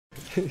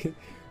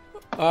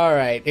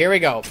Alright, here we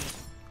go.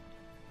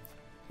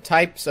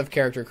 Types of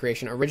character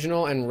creation.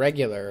 Original and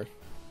regular.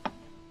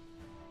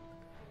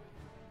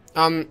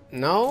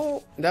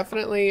 No.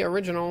 Definitely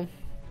original.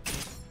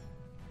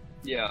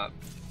 Yeah.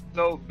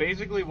 So,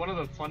 basically, one of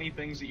the funny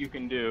things that you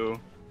can do...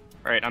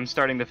 Alright, I'm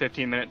starting the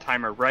 15-minute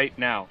timer right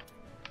now.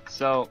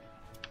 So,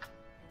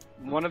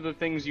 one of the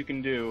things you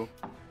can do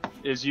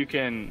is you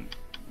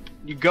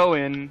go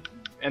in,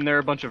 and there are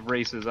a bunch of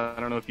races. I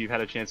don't know if you've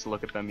had a chance to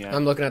look at them yet.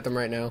 I'm looking at them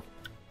right now.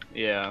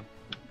 Yeah.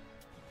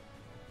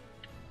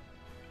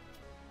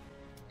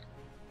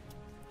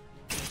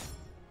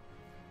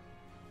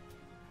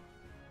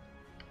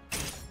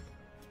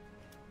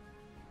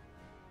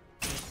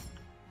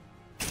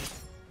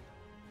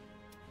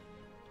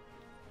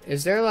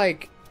 Is there,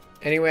 like,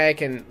 any way I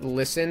can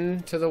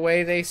listen to the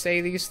way they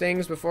say these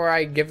things before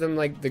I give them,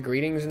 like, the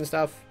greetings and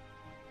stuff?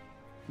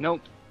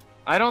 Nope.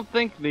 I don't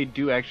think they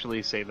do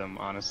actually say them,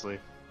 honestly.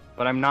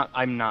 But I'm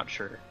not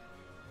sure.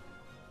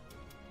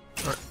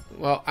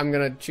 Well, I'm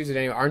gonna choose it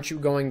anyway. Aren't you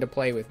going to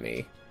play with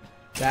me?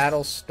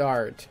 Battle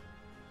start.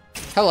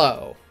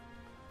 Hello.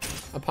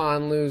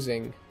 Upon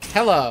losing.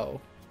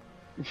 Hello.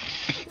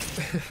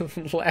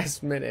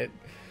 Last minute.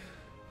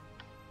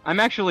 I'm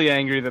actually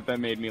angry that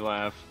made me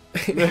laugh.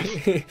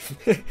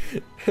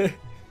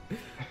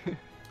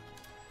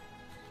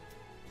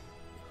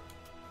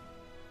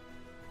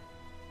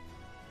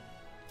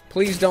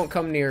 Please don't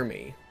come near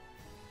me.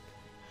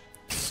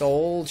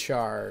 Soul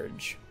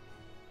charge.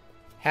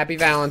 Happy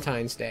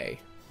Valentine's Day.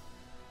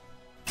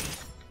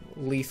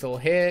 Lethal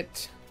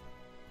hit.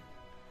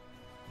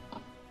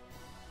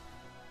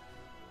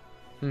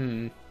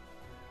 A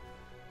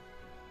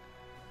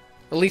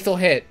lethal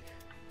hit.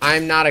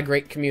 I'm not a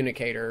great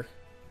communicator.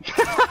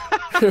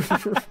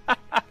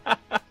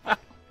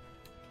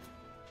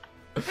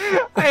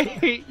 I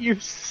hate you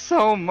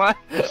so much.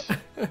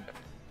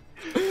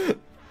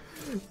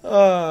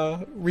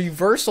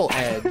 Reversal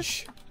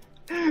edge.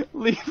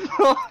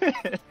 Lethal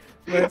hit.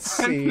 Let's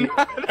see.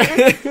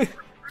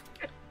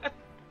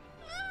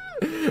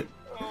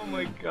 Oh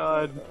my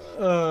god.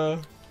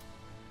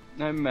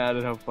 I'm mad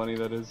at how funny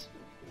that is.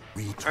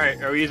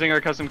 Alright, are we using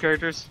our custom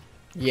characters?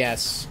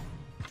 Yes.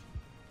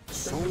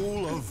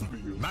 Soul of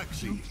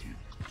Maxi.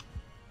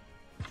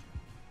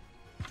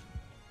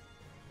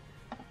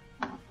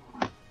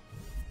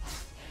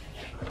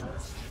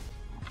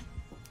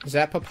 Is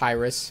that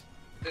Papyrus?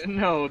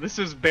 No, this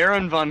is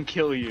Baron von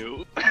Kill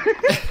You.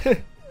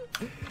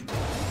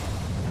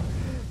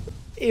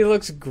 He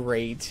looks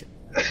great.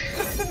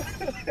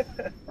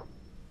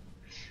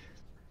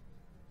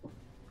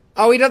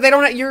 Oh, they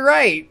don't. You're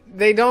right.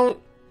 They don't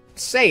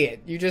say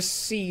it. You just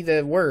see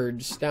the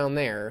words down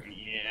there.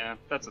 Yeah,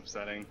 that's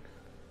upsetting.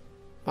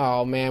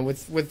 Oh man,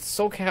 with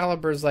Soul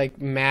Calibur's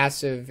like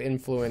massive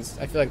influence,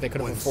 I feel like they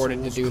could have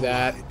afforded to do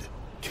that.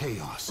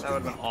 Chaos. That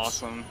would have been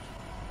awesome.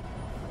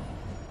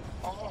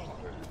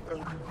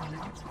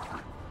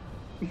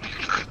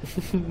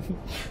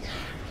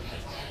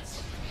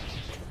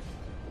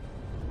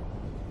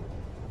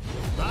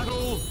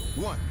 Battle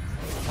 1.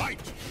 Fight.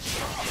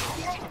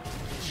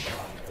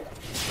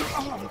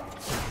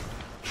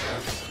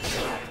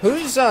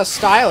 Whose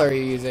style are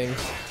you using?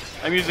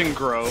 I'm using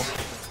Grow.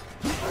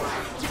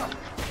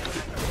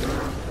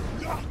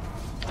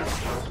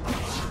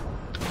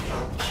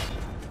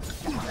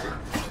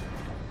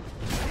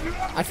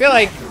 I feel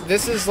like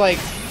this is like,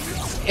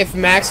 if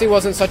Maxie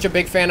wasn't such a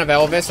big fan of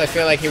Elvis, I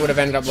feel like he would have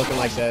ended up looking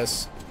like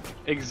this.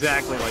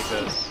 Exactly like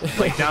this.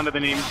 Like down to the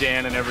name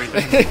Dan and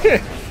everything.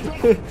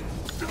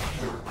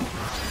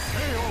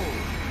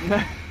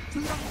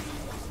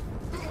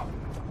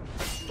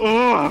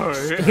 Oh,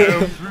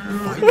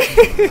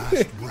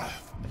 Last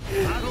breath.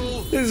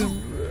 Battle.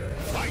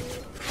 Fight.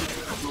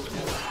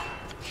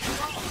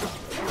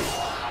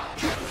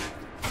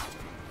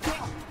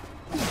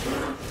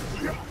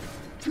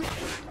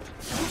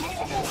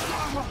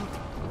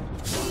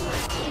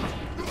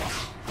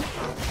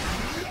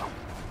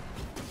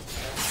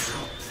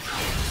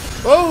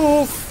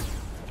 Oh!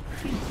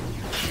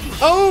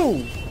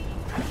 Oh!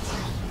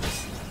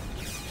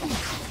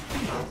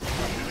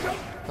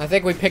 I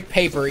think we pick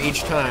paper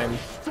each time.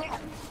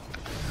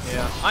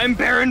 yeah. I'm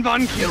Baron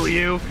von Kill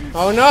You.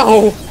 Oh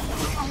no!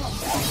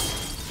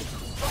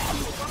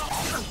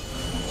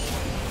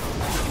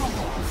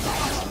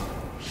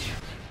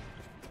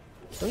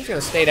 I'm just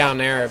gonna stay down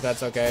there if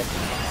that's okay.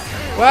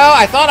 Well,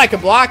 I thought I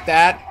could block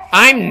that.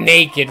 I'm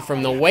naked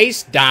from the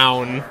waist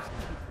down.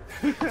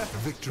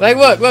 Like,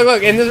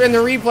 look. In the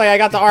replay, I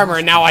got the armor,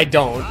 and now I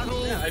don't.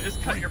 Yeah, I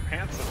just cut your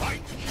pants off.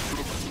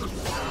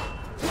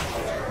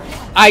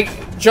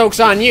 Joke's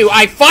on you.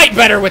 I fight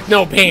better with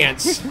no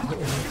pants.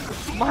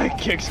 My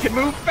kicks can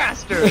move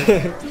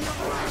faster.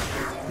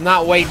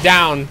 Not weighed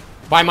down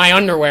by my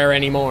underwear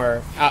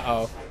anymore.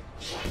 Uh-oh.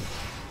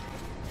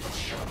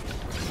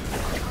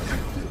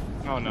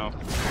 Oh no.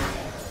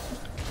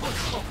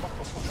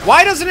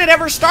 Why doesn't it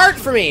ever start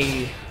for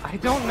me? I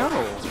don't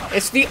know.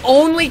 It's the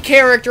only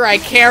character I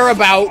care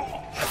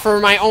about for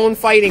my own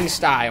fighting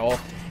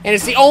style. And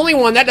it's the only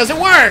one that doesn't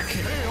work.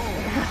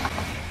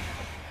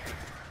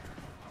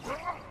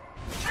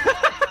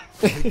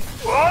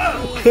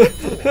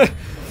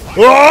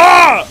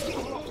 Ah!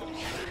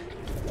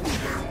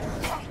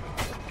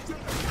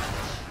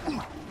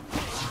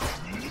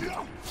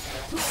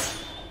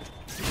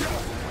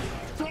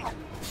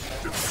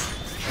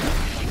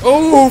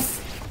 Oof!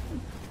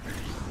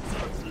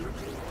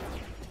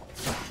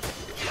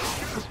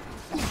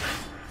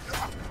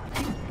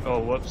 Oh,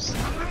 whoops.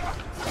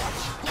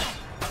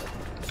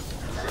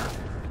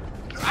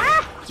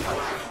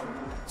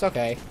 It's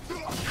okay.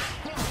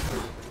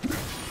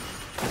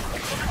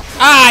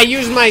 Ah, I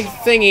used my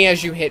thingy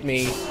as you hit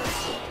me.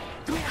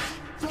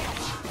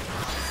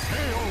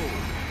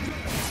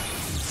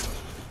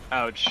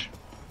 Ouch.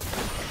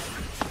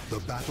 The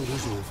battle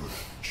is over.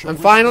 I'm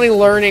finally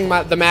learning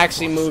the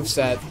Maxi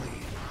moveset.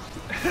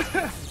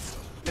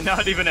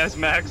 Not even as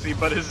Maxi,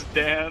 but as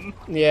Dan.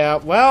 Yeah,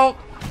 well...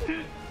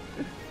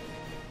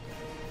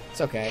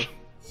 It's okay.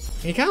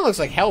 He kind of looks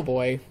like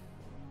Hellboy.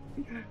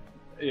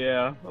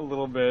 Yeah, a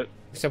little bit.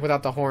 Except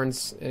without the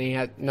horns, and he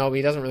had... No, but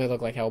he doesn't really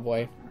look like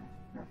Hellboy.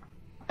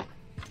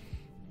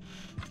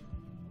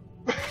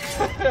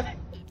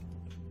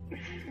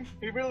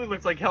 He really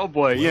looks like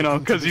Hellboy, you know,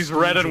 because he's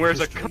red and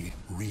wears a coat.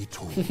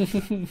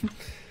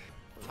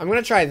 I'm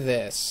gonna try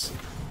this.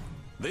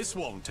 This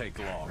won't take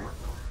long.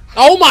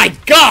 Oh my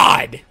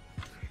god!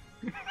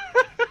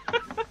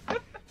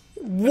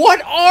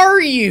 What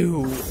are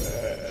you?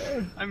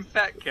 I'm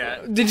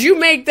FATCAT. Did you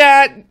make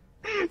that?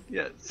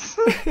 Yes.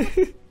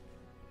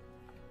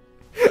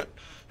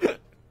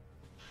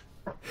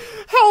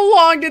 How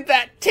long did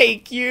that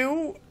take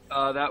you?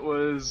 That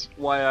was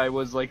why I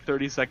was like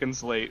 30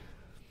 seconds late.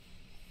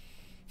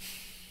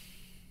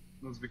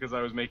 It was because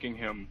I was making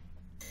him.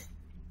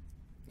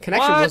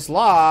 Connection What? was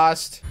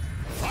lost.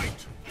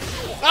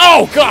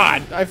 Oh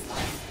god!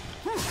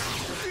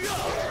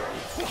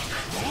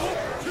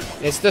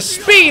 It's the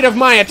speed of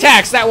my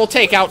attacks that will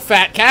take out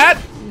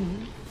FATCAT.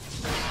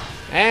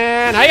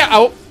 And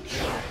oh.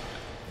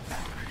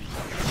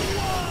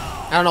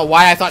 I don't know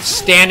why I thought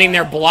standing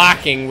there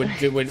blocking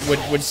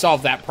would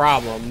solve that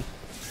problem.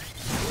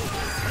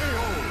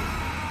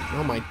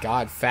 Oh my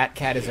god,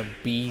 FATCAT is a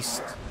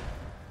beast.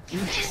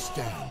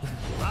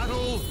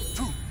 Battle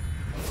 2.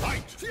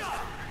 Fight.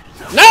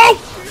 No!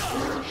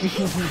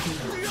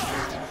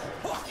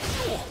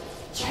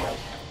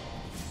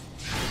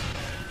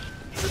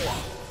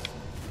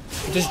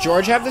 Does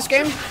George have this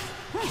game?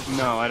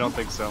 No, I don't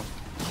think so.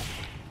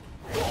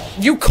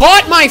 You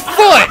caught my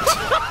foot!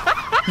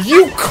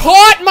 You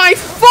caught my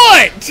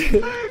foot!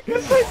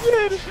 Yes, I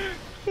did!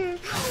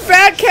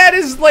 FATCAT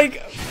is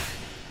like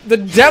the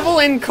devil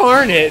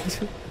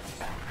incarnate.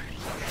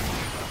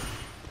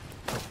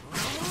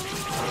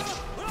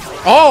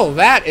 Oh,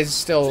 that is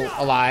still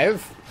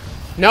alive.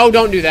 No,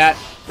 don't do that.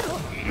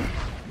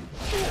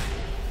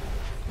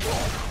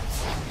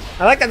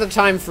 I like that the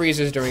time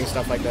freezes during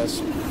stuff like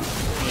this.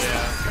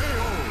 Yeah.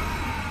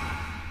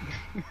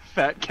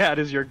 FATCAT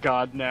is your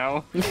god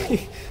now.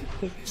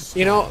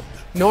 You know,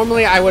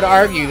 normally I would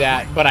argue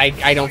that, but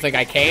I don't think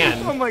I Oh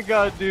can. my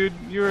god, dude,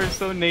 you are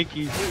so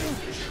naked.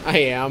 I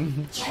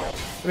am.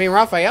 I mean,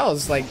 Raphael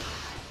is like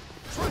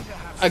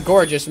a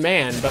gorgeous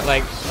man, but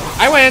like,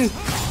 I win.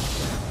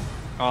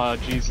 Aw,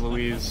 jeez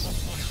Louise.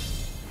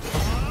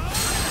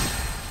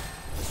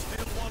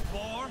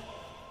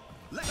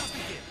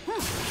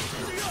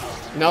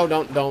 No,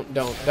 don't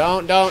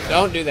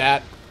do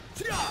that.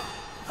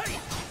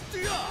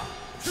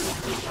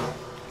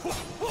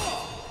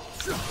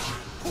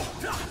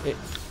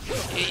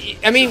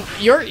 I mean,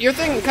 your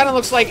thing kind of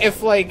looks like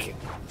if like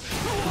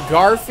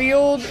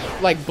Garfield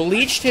like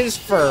bleached his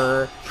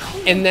fur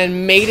and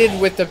then mated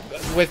with the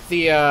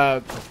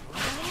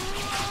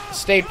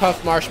Stay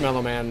Puft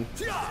Marshmallow Man.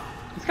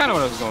 That's kind of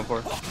what I was going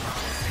for.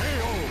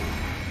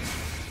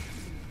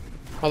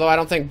 Although I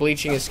don't think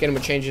bleaching his skin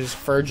would change his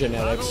fur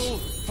genetics.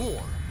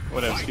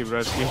 Whatever, Ski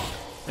Rescue.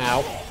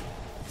 Ow.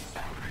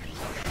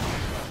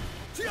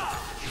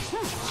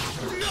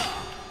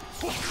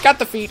 Got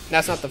the feet.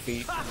 That's not the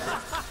feet.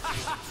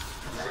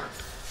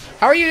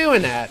 How are you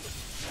doing that?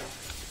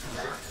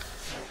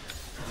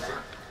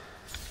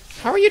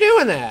 How are you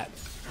doing that?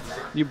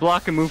 You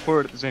block and move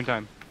forward at the same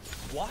time.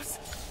 What?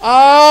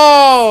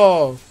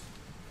 Oh!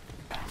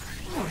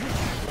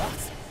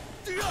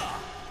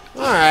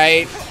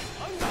 Alright.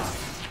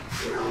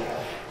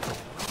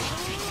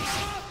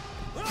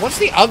 What's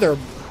the other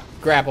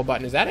grapple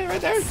button? Is that it right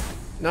there?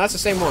 No, that's the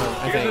same one,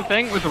 I Here's the think.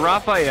 thing, with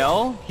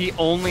Raphael, he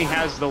only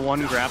has the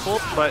one grapple,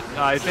 but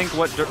I think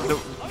what the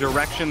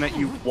direction that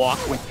you walk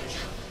with...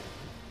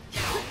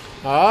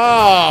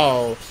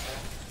 Oh!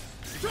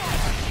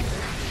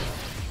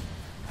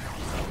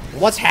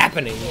 What's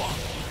happening?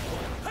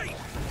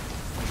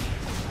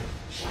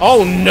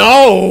 Oh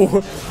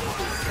no!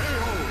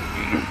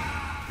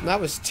 That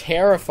was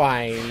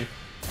terrifying.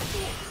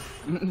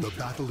 The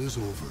battle is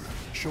over.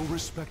 Show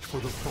respect for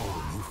the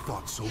fallen who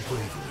fought so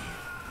bravely.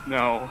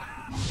 No.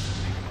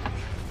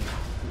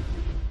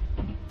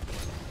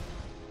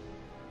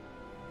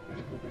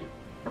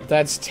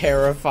 That's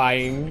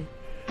terrifying.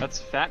 That's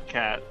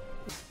FATCAT.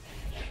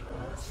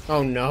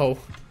 Oh no.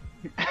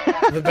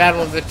 The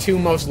battle of the two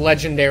most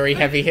legendary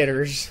heavy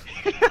hitters.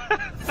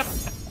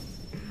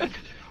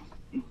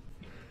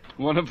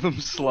 One of them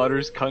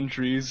slaughters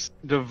countries,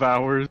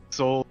 devours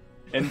souls,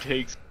 and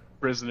takes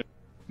prisoners.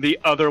 The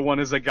other one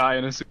is a guy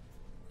in a suit.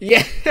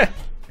 Yeah.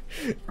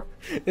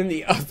 And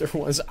the other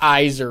one's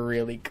eyes are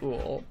really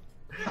cool.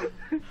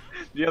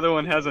 The other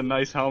one has a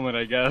nice helmet,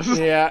 I guess.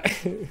 Yeah.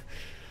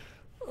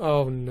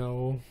 Oh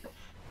no.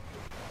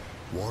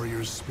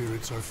 Warriors'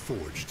 spirits are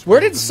forged. Where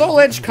did Soul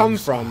Edge come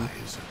from?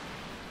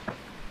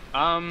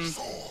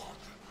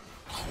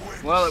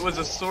 Well, it was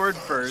a sword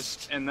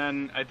first, and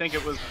then I think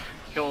it was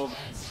killed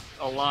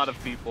a lot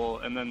of people,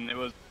 and then it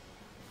was...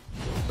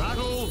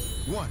 Battle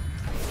 1.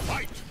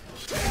 Fight!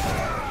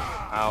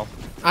 Ow.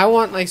 I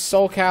want like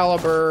Soul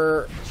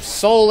Calibur,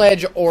 Soul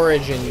Edge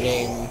Origin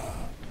game.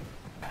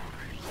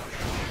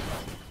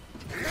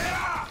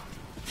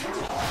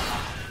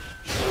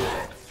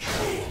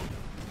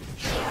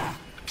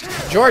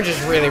 George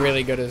is really,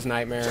 really good as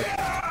Nightmare.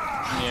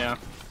 Yeah.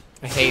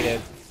 I hate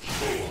it.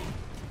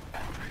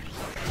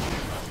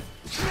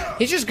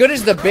 He's just good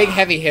as the big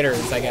heavy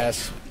hitters, I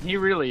guess. He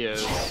really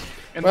is.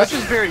 And Well- this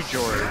is very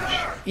George.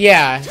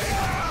 Yeah.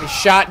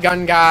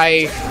 Shotgun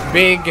guy,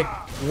 big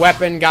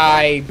weapon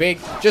guy, big...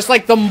 Just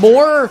like the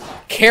more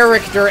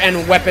character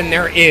and weapon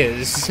there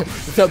is,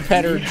 the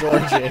better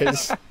George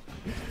is.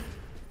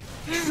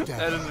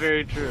 That is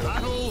very true.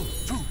 Battle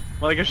 2.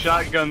 Like a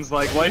shotgun's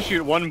like, why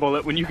shoot one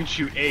bullet when you can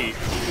shoot 8?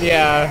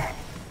 Yeah.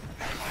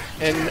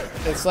 And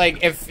it's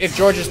like, if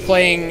George is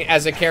playing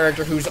as a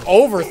character who's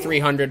over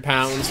 300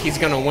 pounds, he's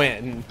gonna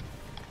win.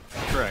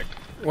 Correct.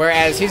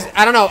 Whereas he's,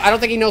 I don't know, I don't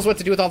think he knows what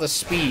to do with all the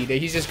speed.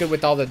 He's just good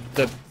with all the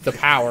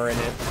power in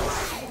it.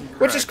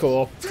 Which is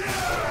cool.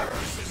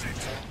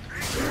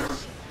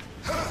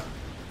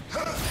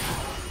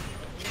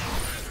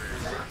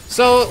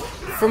 So,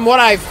 from what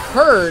I've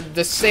heard,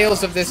 the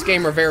sales of this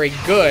game are very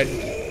good,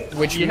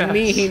 which Yes.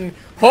 mean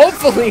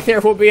hopefully there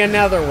will be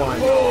another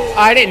one.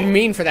 I didn't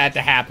mean for that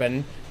to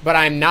happen, but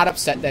I'm not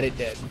upset that it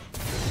did.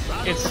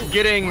 It's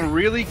getting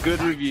really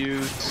good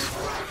reviews,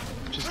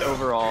 just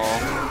overall.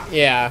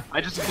 Yeah.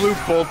 I just blew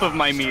both of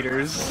my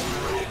meters.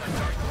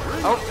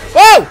 Oh!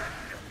 Whoa!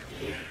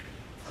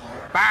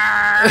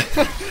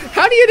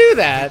 How do you do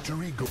that?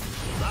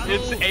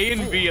 It's A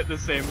and B at the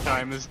same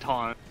time as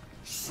taunt.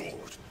 Sword,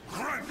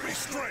 grant me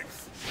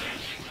strength.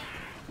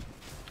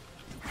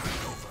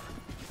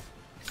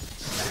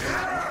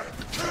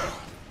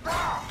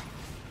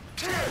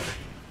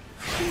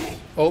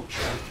 Oh.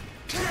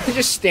 They're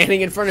just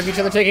standing in front of each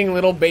other taking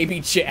little baby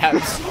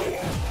jabs.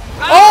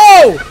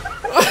 Oh!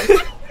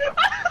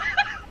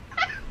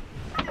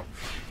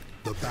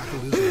 The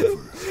battle is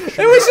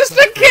over. It was just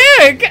a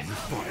kick! You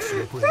fought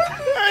so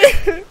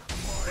bravely.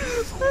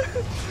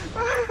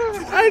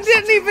 I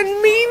didn't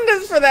even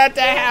mean for that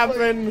to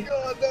happen.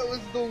 God, that was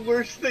the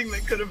worst thing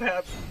that could have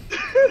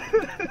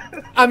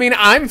happened. I mean,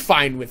 I'm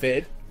fine with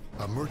it.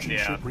 A merchant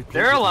Yeah. ship reported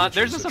There are a lot-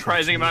 there's a riches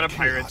surprising amount of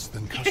attracts pirates.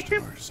 more chaos than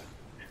customers.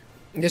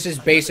 This is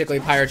basically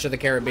Pirates of the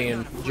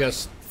Caribbean,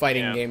 just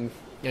fighting Yeah. game,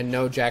 and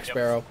no Jack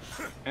Sparrow.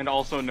 And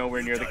also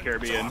nowhere near the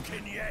Caribbean.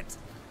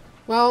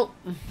 Well,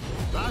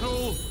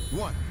 Battle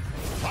 1.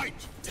 Fight!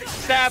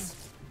 Stab!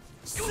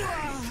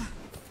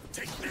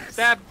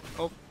 Stab!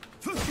 Oh.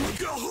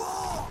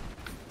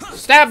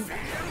 stab!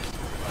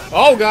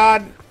 Oh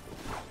god!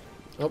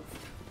 Oh.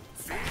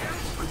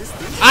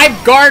 I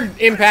guard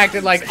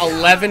impacted like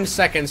 11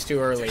 seconds too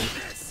early.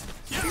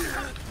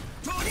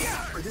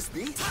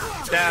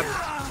 Stab!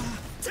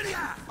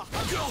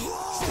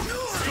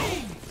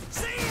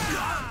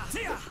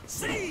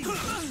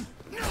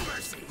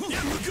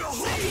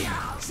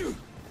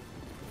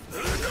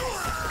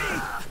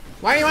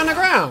 Why are you on the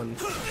ground?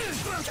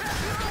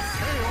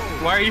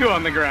 Why are you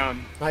on the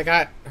ground? I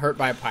got hurt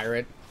by a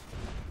pirate.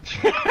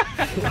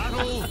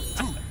 Battle 2.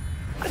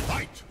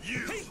 Fight!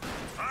 You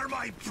are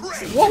my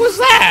prey! What was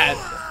that?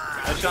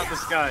 I shot the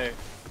sky.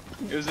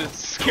 It was a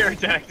scare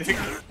tactic.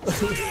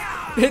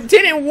 It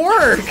didn't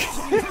work!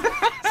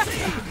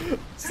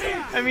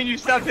 I mean, you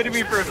stopped hitting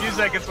me for a few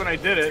seconds when I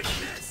did it.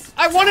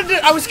 I wanted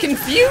to, I was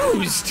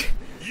confused!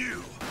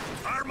 You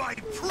are my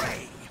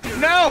prey!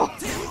 No!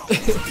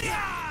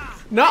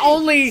 Not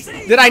only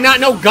did I not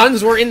know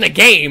guns were in the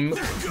game,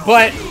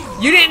 but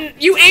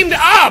you aimed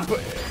up!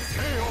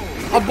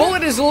 A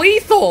bullet is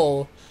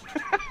lethal!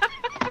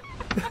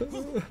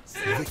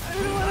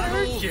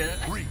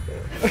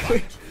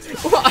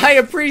 Well, I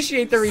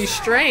appreciate the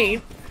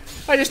restraint.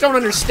 I just don't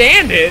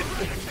understand it.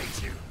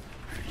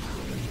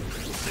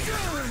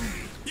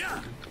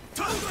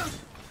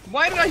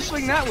 Why did I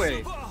swing that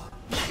way?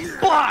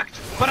 Blocked!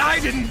 But I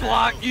didn't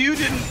block. You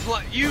didn't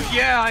block.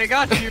 Yeah, I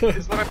got you.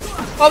 Is what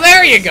Oh,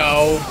 there you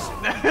go.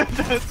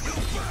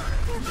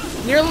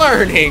 That's You're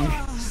learning.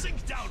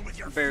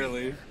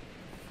 barely.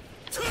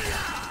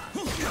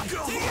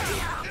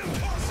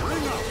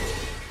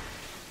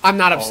 I'm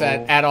not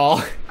upset at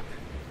all.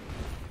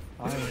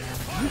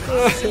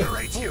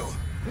 Incinerate you!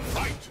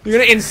 Fight! You're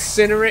gonna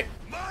incinerate.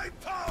 My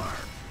power!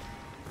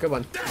 Good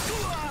one.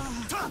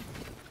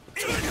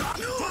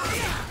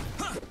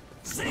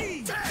 See!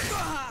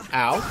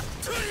 Ow.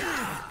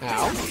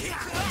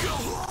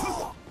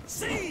 Ow.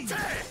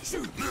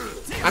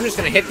 I'm just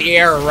gonna hit the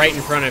air right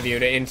in front of you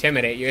to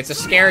intimidate you. It's a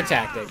scare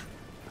tactic.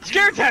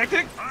 Scare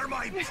tactic!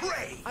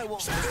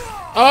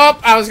 Oh,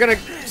 I was gonna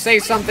say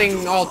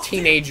something all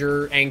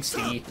teenager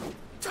angsty.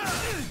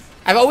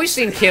 I've always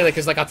seen Kilik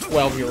as like a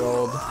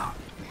 12-year-old.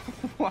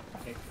 Why?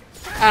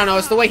 I don't know,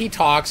 it's the way he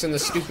talks and the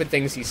stupid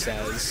things he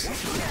says.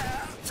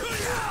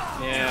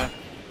 Yeah.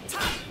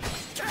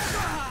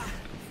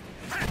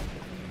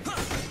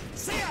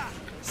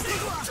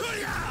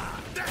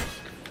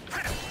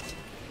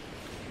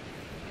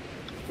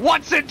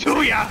 What's it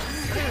to ya?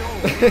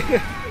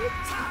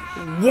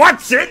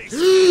 What's it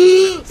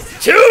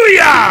to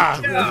ya?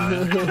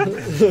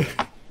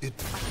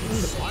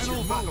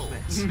 Final battle.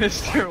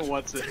 Mr.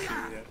 What's it to ya?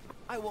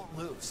 I won't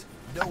lose.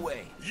 No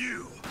way.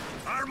 You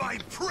are my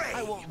prey.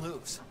 I won't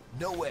lose.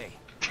 No way.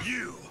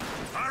 You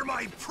are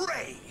my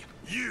prey.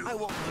 You I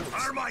won't lose.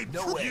 are my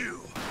No way.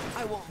 You.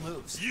 I won't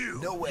lose. You.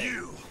 No way.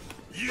 You.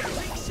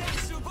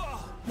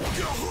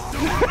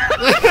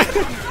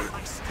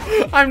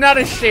 I'm not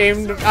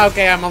ashamed.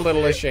 Okay, I'm a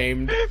little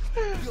ashamed.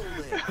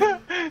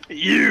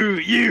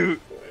 You.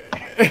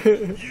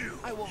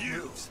 I won't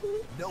lose.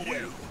 No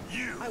way.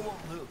 I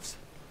won't lose.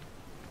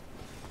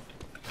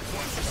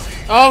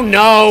 Oh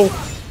no!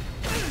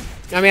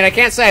 I mean, I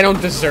can't say I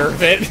don't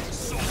deserve it.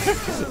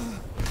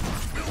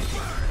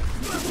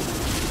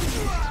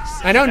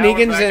 I know Now we're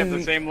Negan's back at the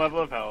in... same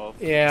level of health.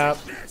 Yeah.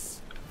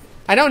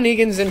 I know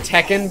Negan's in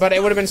Tekken, but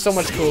it would have been so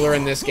much cooler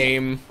in this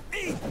game.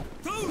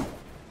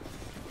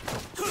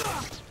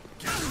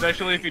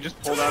 Especially if you just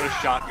pulled out a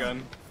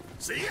shotgun.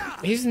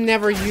 He's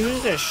never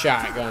used a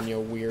shotgun, you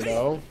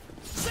weirdo.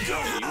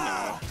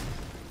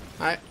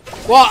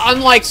 Well,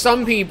 unlike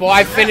some people,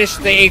 I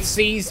finished the 8th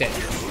season.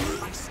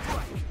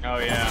 Oh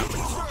yeah.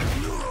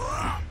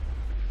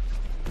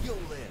 You'll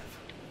live.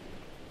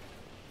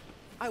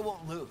 I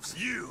won't lose.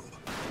 You.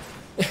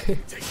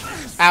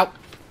 Ow.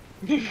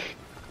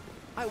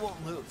 I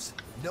won't lose.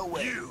 No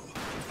way. You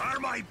are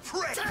my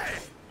prey.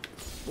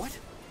 What?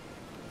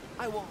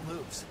 I won't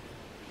lose.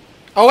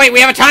 Oh wait, we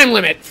have a time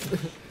limit.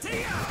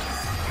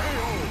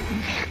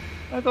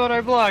 I thought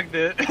I blocked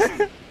it.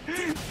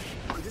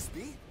 Could this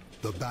be?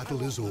 The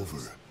battle is over.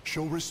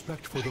 Show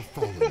respect for the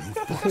fallen who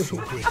fought so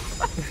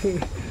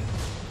bravely.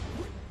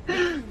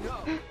 You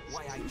know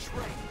why I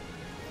train.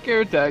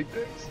 Scare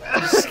tactics.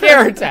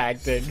 Scare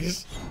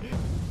tactics.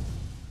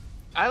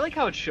 I like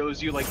how it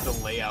shows you like the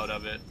layout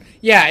of it.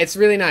 Yeah, it's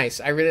really nice.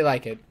 I really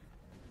like it.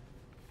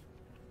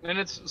 And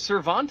it's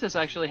Cervantes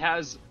actually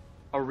has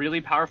a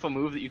really powerful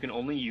move that you can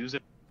only use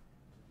if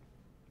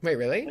Wait,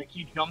 really? like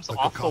he jumps The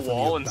off the cacophony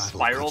wall of and battle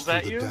spirals cuts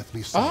at through you. the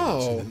deathly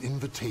silence Oh. in an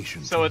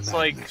invitation So to it's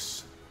like-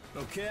 madness.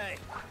 Okay.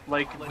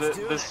 Like Let's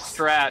do the this.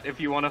 strat if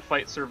you want to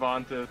fight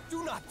Cervantes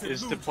Do not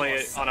is to delude play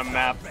it on a yourself,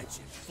 map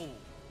wretched fool.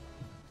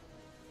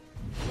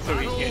 so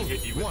he can't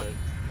hit you with it.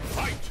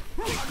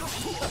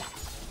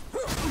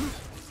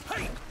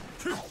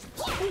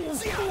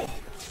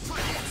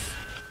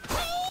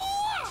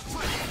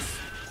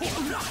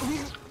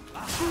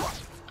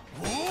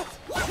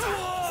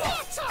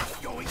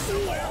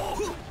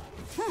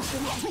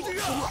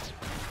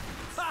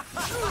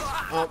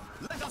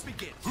 Let us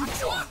begin.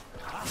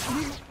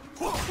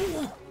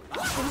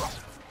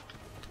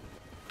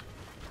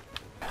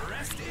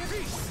 Rest in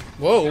peace.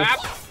 Whoa.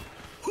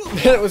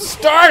 That was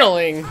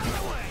startling.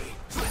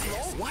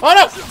 Oh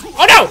no!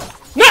 Oh no!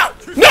 No!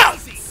 No!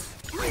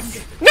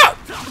 No!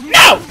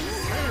 No!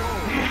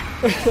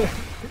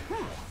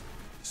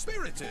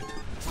 Spirited.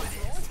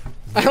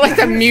 I like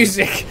the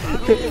music.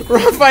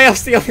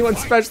 Raphael's the only one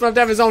special enough to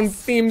have his own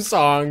theme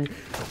song.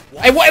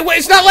 Hey,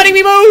 it's not letting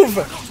me move!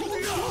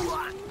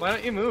 Why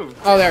don't you move?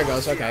 Oh, there it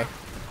goes. Okay.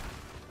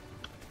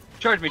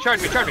 Charge me! Oh,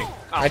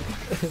 I, I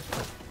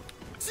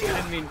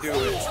didn't mean to do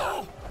it.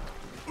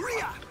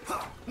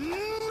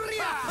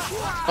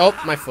 oh,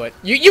 my foot.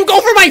 You go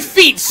for my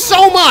feet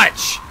so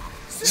much!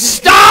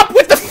 Stop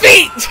with the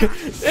feet!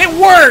 It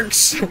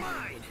works!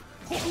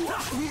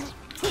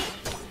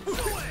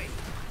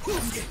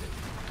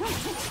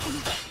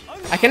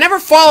 I can never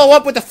follow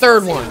up with the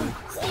third one.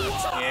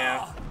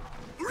 Yeah.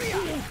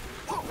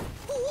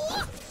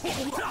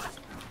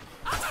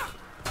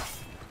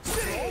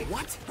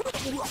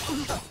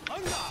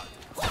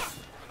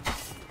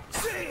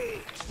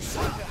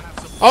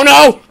 Oh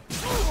no!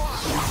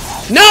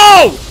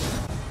 No!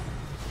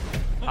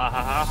 Ha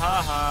ha ha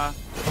ha ha.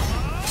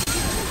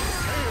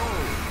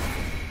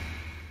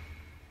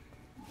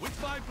 With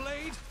my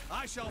blade,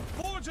 I shall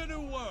forge a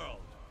new world.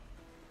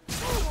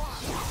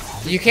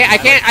 You can't, I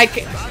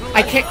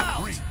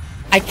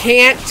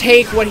can't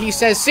take what he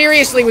says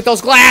seriously with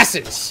those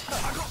glasses.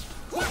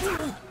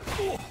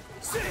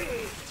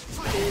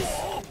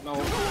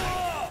 No.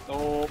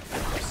 No.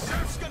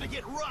 It's gonna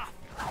get rough.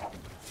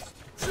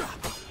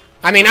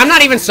 I mean, I'm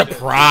not even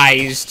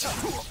surprised.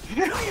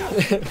 You're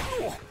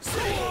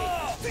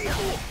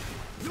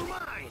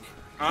mine.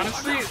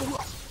 Honestly,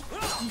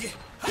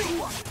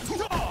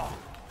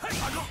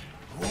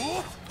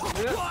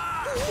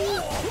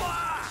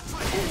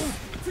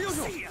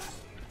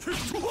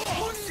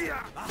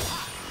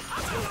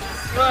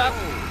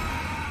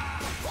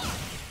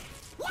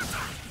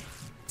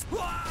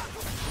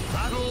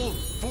 Battle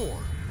 4.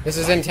 This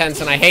is intense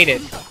and I hate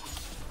it.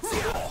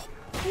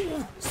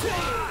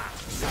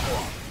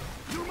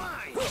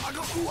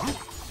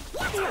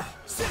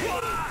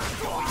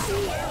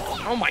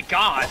 Oh my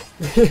god!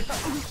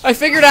 I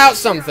figured out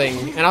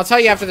something, and I'll tell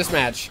you after this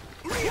match.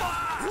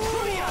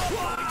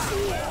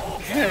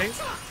 Okay.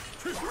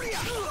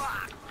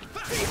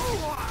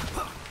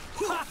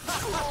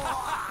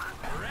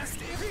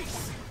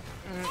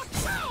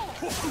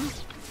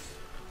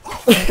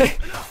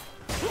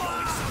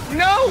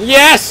 No!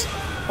 Yes!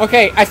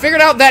 Okay, I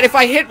figured out that if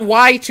I hit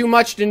Y too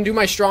much and do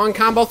my strong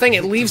combo thing,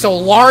 it leaves a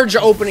large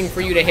opening for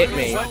you to hit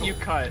me. What you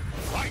cut?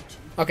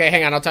 Okay,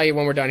 hang on, I'll tell you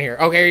when we're done here.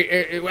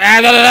 Okay.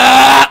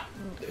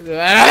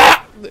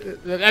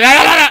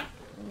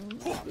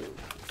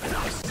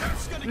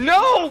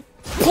 No!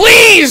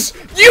 Please!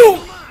 You...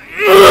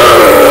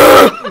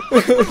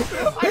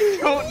 I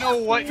don't know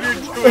what you're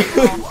doing.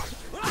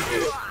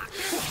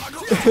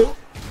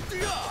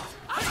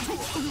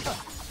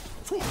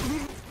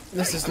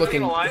 This is I'm not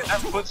looking... gonna lie,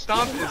 that foot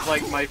stomp is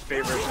like my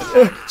favorite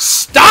attack.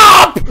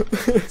 Stop!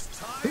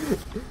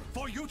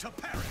 For you to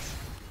perish.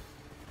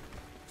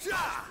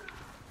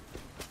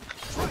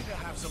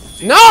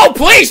 No,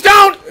 please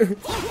don't!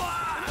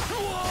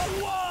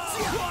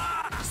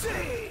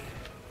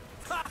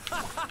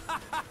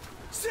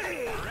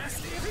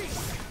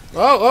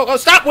 Oh,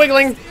 stop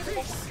wiggling!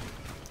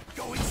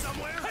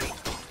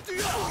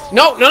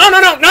 No!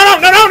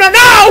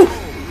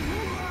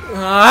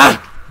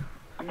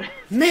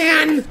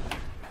 Man!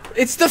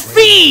 It's the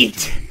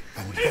feet!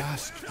 And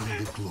bask in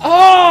the glow.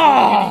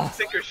 Oh!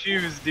 Thicker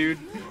shoes, dude.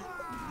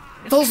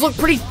 Those look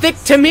pretty thick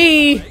to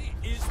me!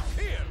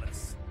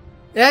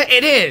 Yeah,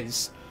 it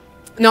is.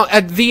 No,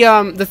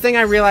 the thing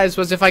I realized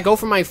was if I go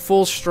for my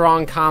full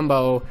strong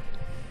combo,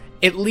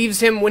 it leaves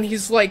him when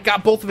he's like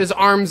got both of his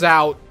arms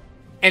out,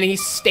 and he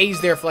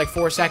stays there for like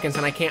 4 seconds,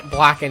 and I can't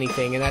block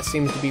anything, and that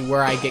seems to be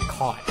where I get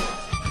caught.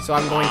 So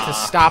I'm going to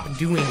stop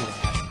doing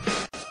that.